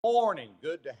Morning.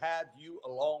 Good to have you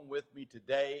along with me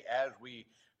today as we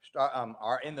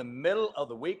are in the middle of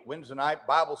the week, Wednesday night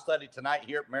Bible study tonight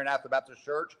here at Maranatha Baptist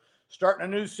Church, starting a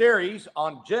new series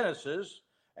on Genesis.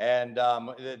 And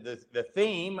the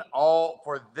theme all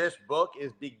for this book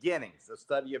is beginnings, the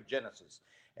study of Genesis.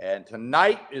 And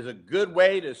tonight is a good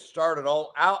way to start it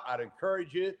all out. I'd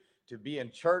encourage you to be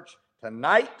in church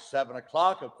tonight, 7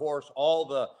 o'clock. Of course, all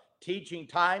the teaching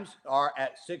times are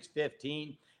at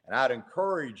 6:15. And I'd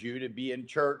encourage you to be in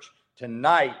church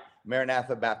tonight,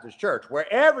 Maranatha Baptist Church.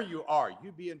 Wherever you are,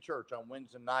 you be in church on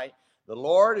Wednesday night. The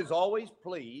Lord is always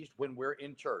pleased when we're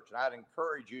in church. And I'd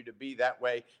encourage you to be that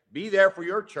way. Be there for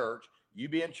your church. You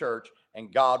be in church,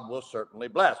 and God will certainly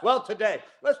bless. Well, today,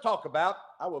 let's talk about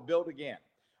I will build again.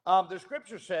 The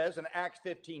scripture says in Acts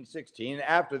 15:16,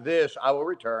 after this I will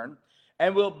return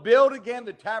and will build again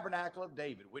the tabernacle of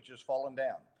David, which is fallen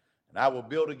down. And I will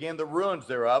build again the ruins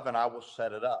thereof, and I will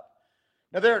set it up.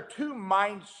 Now, there are two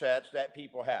mindsets that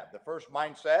people have. The first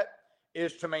mindset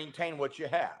is to maintain what you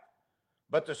have.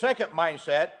 But the second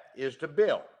mindset is to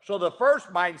build. So the first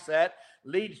mindset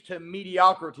leads to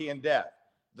mediocrity and death.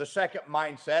 The second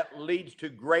mindset leads to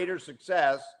greater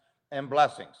success and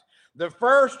blessings. The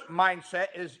first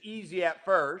mindset is easy at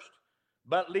first,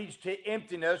 but leads to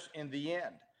emptiness in the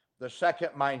end. The second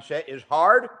mindset is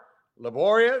hard,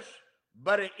 laborious,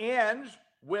 but it ends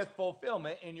with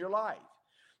fulfillment in your life.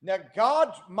 Now,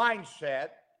 God's mindset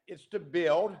is to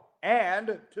build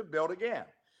and to build again.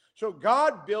 So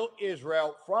God built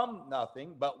Israel from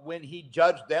nothing, but when he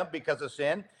judged them because of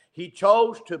sin, he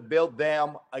chose to build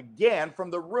them again from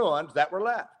the ruins that were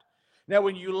left. Now,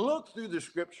 when you look through the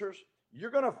scriptures, you're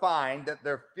going to find that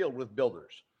they're filled with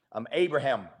builders.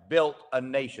 Abraham built a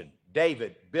nation.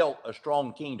 David built a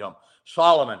strong kingdom.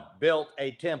 Solomon built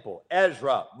a temple.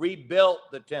 Ezra rebuilt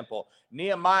the temple.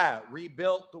 Nehemiah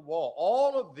rebuilt the wall.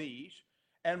 All of these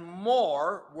and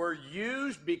more were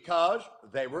used because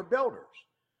they were builders.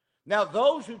 Now,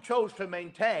 those who chose to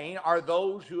maintain are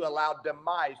those who allowed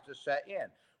demise to set in.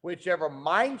 Whichever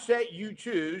mindset you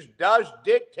choose does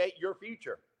dictate your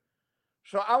future.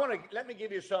 So let me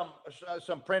give you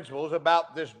some principles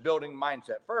about this building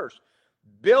mindset. First,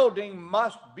 building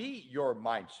must be your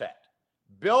mindset.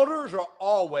 Builders are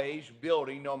always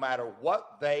building no matter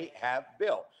what they have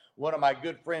built. One of my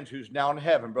good friends who's now in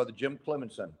heaven, Brother Jim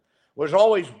Clemenson, was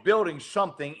always building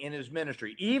something in his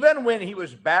ministry. Even when he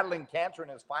was battling cancer in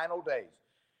his final days,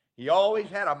 he always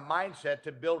had a mindset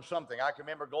to build something. I can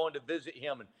remember going to visit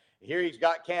him, and here he's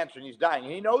got cancer and he's dying.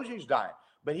 And he knows he's dying.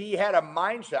 But he had a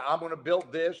mindset, I'm going to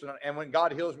build this, and when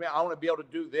God heals me, I want to be able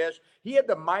to do this. He had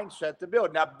the mindset to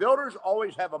build. Now, builders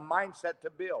always have a mindset to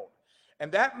build.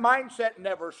 And that mindset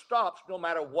never stops no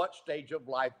matter what stage of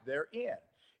life they're in.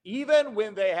 Even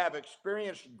when they have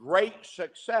experienced great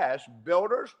success,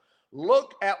 builders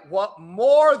look at what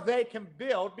more they can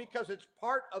build because it's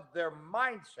part of their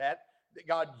mindset that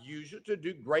God uses to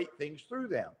do great things through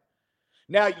them.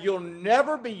 Now, you'll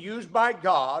never be used by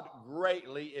God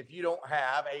greatly if you don't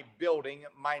have a building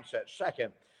mindset.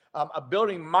 Second, a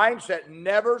building mindset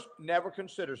never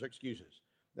considers excuses.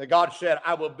 That God said,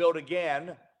 I will build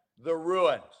again the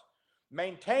ruins.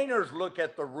 Maintainers look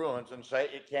at the ruins and say,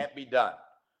 it can't be done.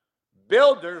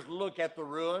 Builders look at the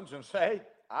ruins and say,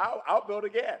 I'll build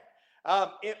again.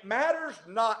 It matters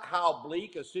not how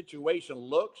bleak a situation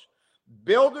looks.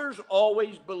 Builders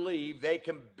always believe they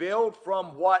can build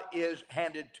from what is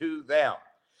handed to them.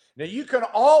 Now, you can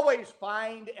always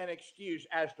find an excuse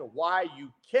as to why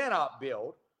you cannot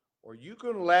build, or you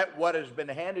can let what has been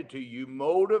handed to you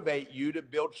motivate you to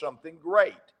build something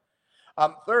great.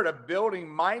 Third, a building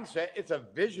mindset, it's a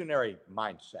visionary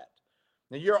mindset.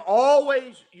 Now, you'll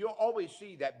always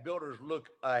see that builders look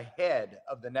ahead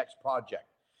of the next project,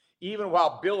 even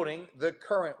while building the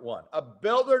current one. A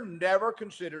builder never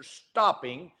considers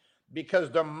stopping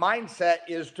because their mindset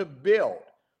is to build.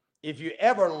 If you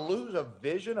ever lose a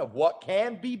vision of what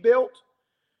can be built,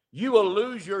 you will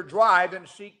lose your drive and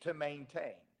seek to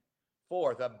maintain.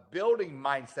 Fourth, a building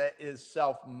mindset is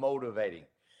self-motivating.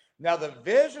 Now, the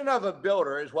vision of a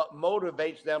builder is what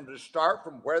motivates them to start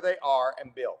from where they are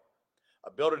and build.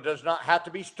 A builder does not have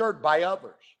to be stirred by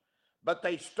others, but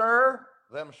they stir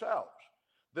themselves.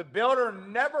 The builder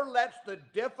never lets the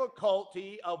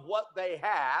difficulty of what they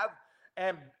have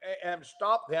and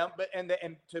stop them, and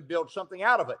to build something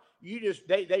out of it.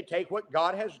 They take what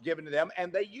God has given to them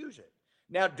and they use it.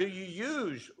 Now, do you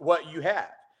use what you have?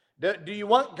 Do you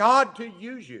want God to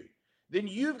use you? Then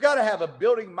you've got to have a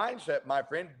building mindset, my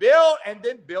friend. Build and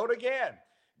then build again.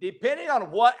 Depending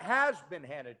on what has been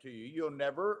handed to you, you'll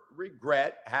never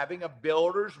regret having a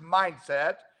builder's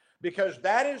mindset, because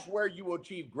that is where you will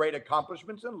achieve great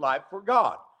accomplishments in life for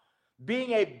God.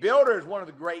 Being a builder is one of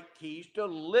the great keys to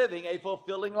living a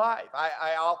fulfilling life.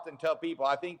 I often tell people,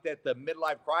 I think that the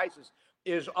midlife crisis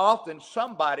is often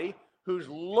somebody who's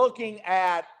looking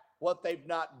at what they've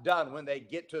not done when they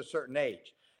get to a certain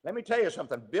age. Let me tell you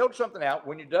something. Build something out.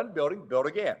 When you're done building, build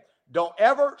again. Don't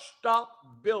ever stop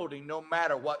building, no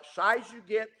matter what size you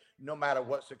get, no matter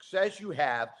what success you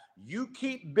have. You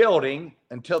keep building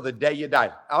until the day you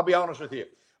die. I'll be honest with you.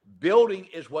 Building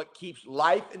is what keeps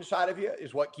life inside of you,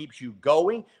 is what keeps you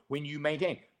going when you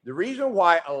maintain. The reason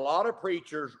why a lot of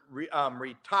preachers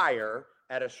retire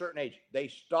at a certain age, they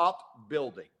stop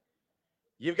building.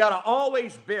 You've got to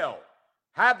always build.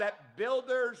 Have that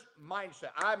builder's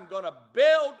mindset. I'm going to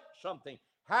build something.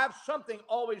 Have something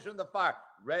always in the fire,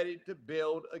 ready to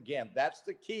build again. That's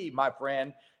the key, my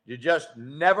friend. You're just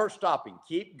never stopping.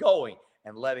 Keep going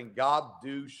and letting God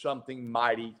do something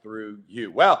mighty through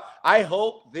you. Well, I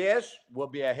hope this will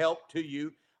be a help to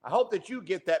you. I hope that you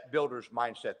get that builder's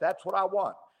mindset. That's what I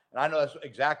want. And I know that's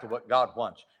exactly what God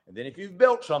wants. And then if you've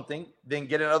built something, then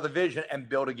get another vision and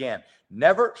build again.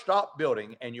 Never stop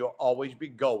building, and you'll always be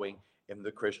going in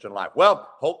the Christian life. Well,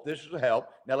 hope this is a help.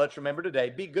 Now let's remember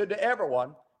today, be good to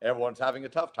everyone. Everyone's having a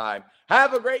tough time.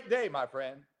 Have a great day, my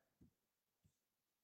friend.